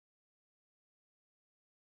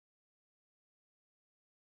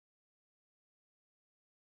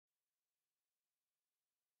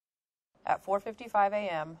At 4:55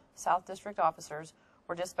 a.m., South District officers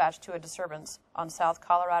were dispatched to a disturbance on South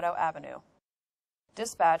Colorado Avenue.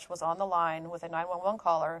 Dispatch was on the line with a 911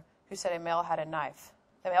 caller who said a male had a knife.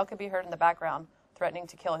 The male could be heard in the background threatening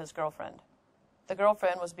to kill his girlfriend. The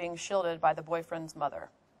girlfriend was being shielded by the boyfriend's mother.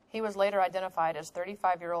 He was later identified as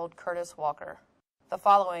 35-year-old Curtis Walker. The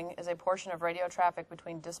following is a portion of radio traffic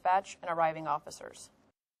between dispatch and arriving officers.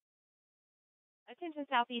 Attention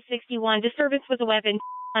Southeast 61, disturbance with a weapon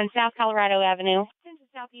on South Colorado Avenue. Attention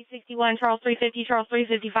Southeast 61, Charles 350, Charles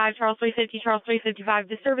 355, Charles 350, Charles 355,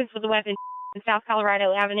 disturbance with a weapon on South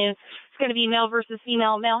Colorado Avenue. It's going to be male versus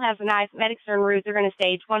female. Male has a knife. Medics are en route. They're going to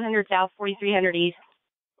stage 100 South, 4300 East.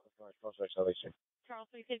 Charles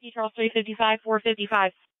 350, Charles 355,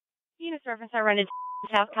 455. Units reference I rented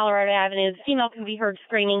South Colorado Avenue. The female can be heard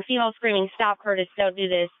screaming. Female screaming, stop Curtis, don't do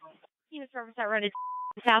this. Units reference I rented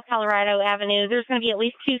South Colorado Avenue. There's going to be at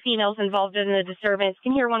least 2 females involved in the disturbance.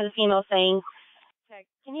 Can hear one of the females saying,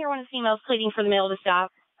 can hear one of the females pleading for the male to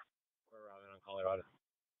stop. We're arriving on Colorado.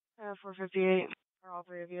 458. Are all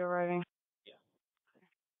 3 of you arriving? Yeah.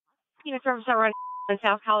 Unit service I run on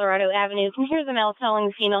South Colorado Avenue. Can hear the male telling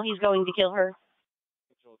the female he's going to kill her.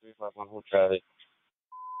 Control 351, hold traffic.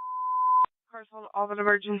 Cars, hold all but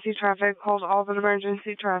emergency traffic. Hold all but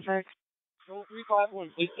emergency traffic. Control 351,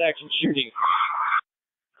 police action shooting.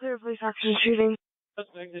 Clear police action shooting.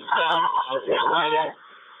 Suspect is down.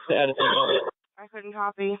 Status of I couldn't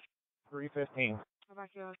copy. 315. How about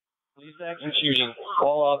you? Police action shooting.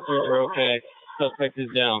 All officers are okay. Suspect is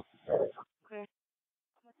down. Okay.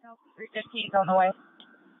 315 on the way.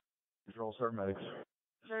 Control paramedics.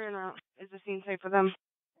 Sure or not? Is the scene safe for them?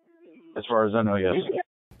 As far as I know, yes.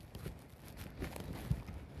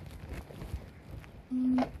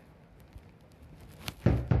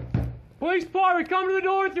 Police department, come to the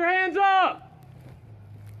door with your hands up!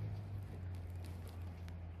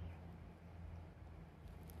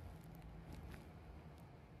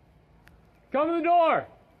 Come to the door!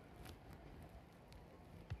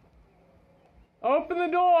 Open the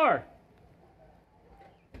door!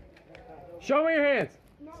 Show me your hands!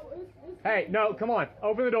 No, it's Hey, no, come on,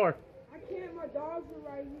 open the door. I can't, my dogs are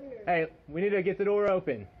right here. Hey, we need to get the door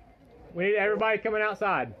open. We need everybody coming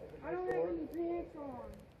outside. I don't have any pants on.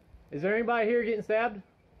 Is there anybody here getting stabbed?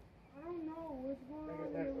 I don't know what's going on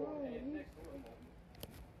in the room.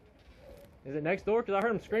 Is it next door? Because I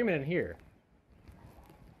heard him screaming in here.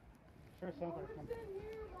 Is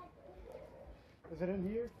it in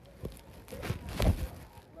here?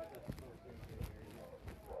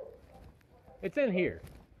 It's in here.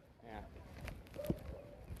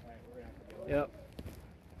 Yeah. Yep.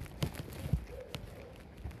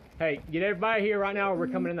 Hey, get everybody here right now or we're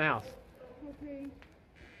coming in the house. Okay.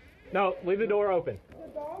 No, leave the door open. The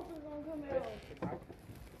dogs are going to come out.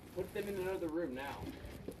 Put them in another room now.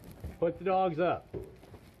 Put the dogs up. I'm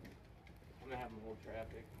going to have them hold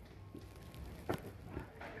traffic.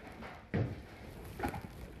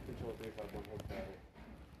 Control 351, hold traffic.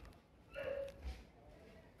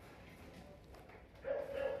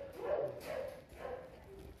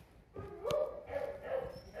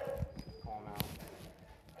 Calm out.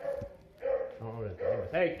 I don't know what his name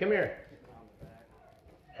is. Hey, come here.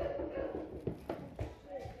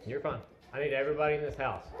 You're fine. I need everybody in this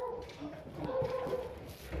house.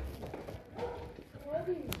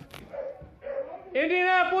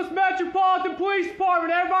 Indianapolis Metropolitan Police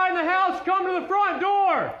Department, everybody in the house, come to the front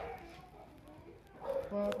door.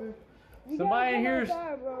 Somebody in here's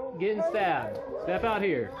getting stabbed. Step out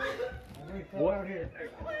here. What?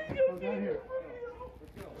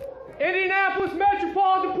 Indianapolis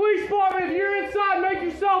Metropolitan Police Department, if you're inside, make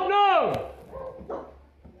yourself known.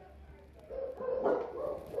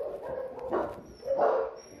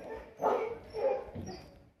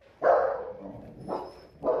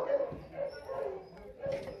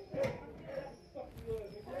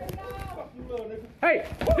 Hey!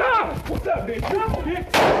 Ah! What's up, bitch? Don't move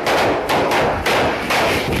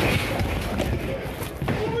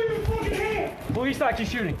your fucking hand! Police action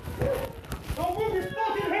shooting. Don't move your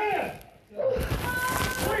fucking hand!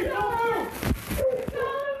 Wait, don't move!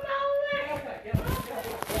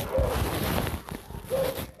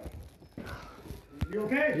 You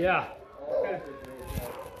okay? Yeah. Okay.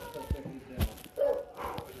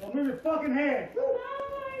 Don't move your fucking hand!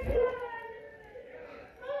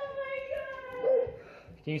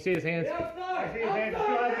 Can you see his hands? I see his hands. Get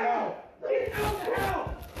out of the house! Get out of the house!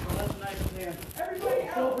 Oh, that's a nice man. Everybody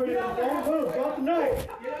out! Get out of the house! Don't move! Drop the knife!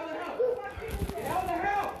 Get out of the house! Get out of the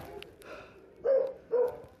house!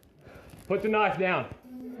 Put the knife down.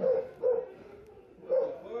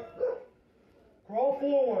 Crawl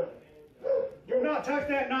forward. Do not touch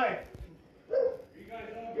that knife. Are you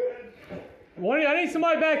guys all good? I need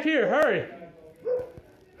somebody back here. Hurry.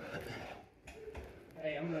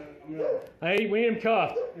 Hey, I'm gonna. Hey, we need him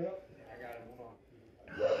cuffed. Yep. I got him. Hold on.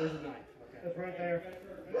 Where's the knife? Okay. That's right there.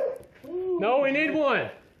 No, we need one.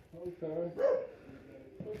 Okay.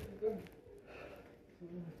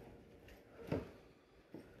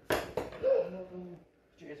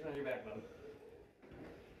 Put your hands behind your back, bud.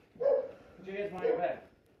 Put your hands behind your back.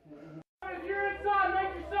 If you're inside,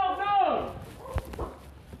 make yourself known.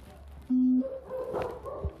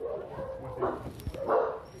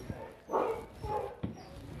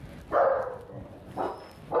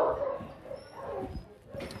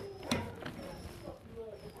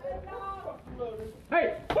 Hey,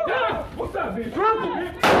 down! What's up, bitch? Drop it,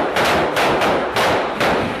 bitch!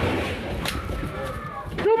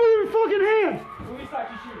 Don't move your fucking hands!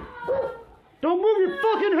 Don't move your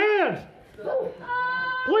fucking hands!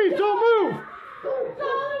 Please don't move!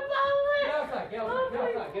 Get outside, get outside, get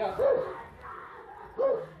outside, get outside.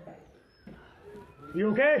 You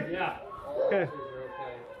okay? Yeah. Okay. You're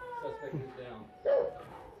okay. Suspect is down.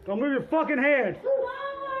 Don't move your fucking hands!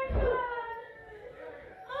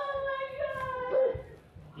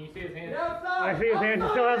 Can you see his hands? I see his hands. He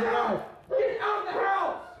still has a knife. Get out of the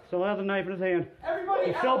house! Still has a knife in his hand. Everybody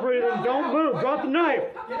He's still breathing. Don't move. Drop the knife.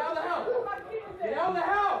 Get out of the house! Get out of the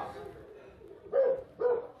house!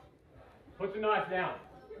 Put the knife down.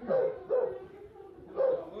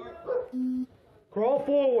 Crawl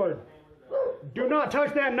forward. Do not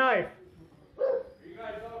touch that knife. You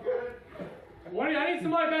guys all good? I need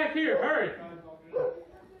somebody back here. Hurry.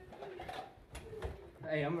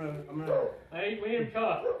 Hey, I'm gonna. Hey, we need him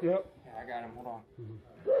cuffed. Yep. Yeah, I got him. Hold on.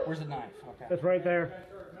 Where's the knife? Okay. That's right there.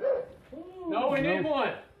 No, we need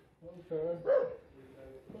one. Okay.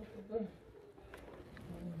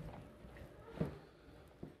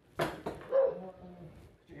 Put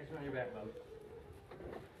your hands behind your back, bud.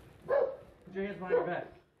 Put your hands behind your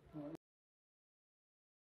back.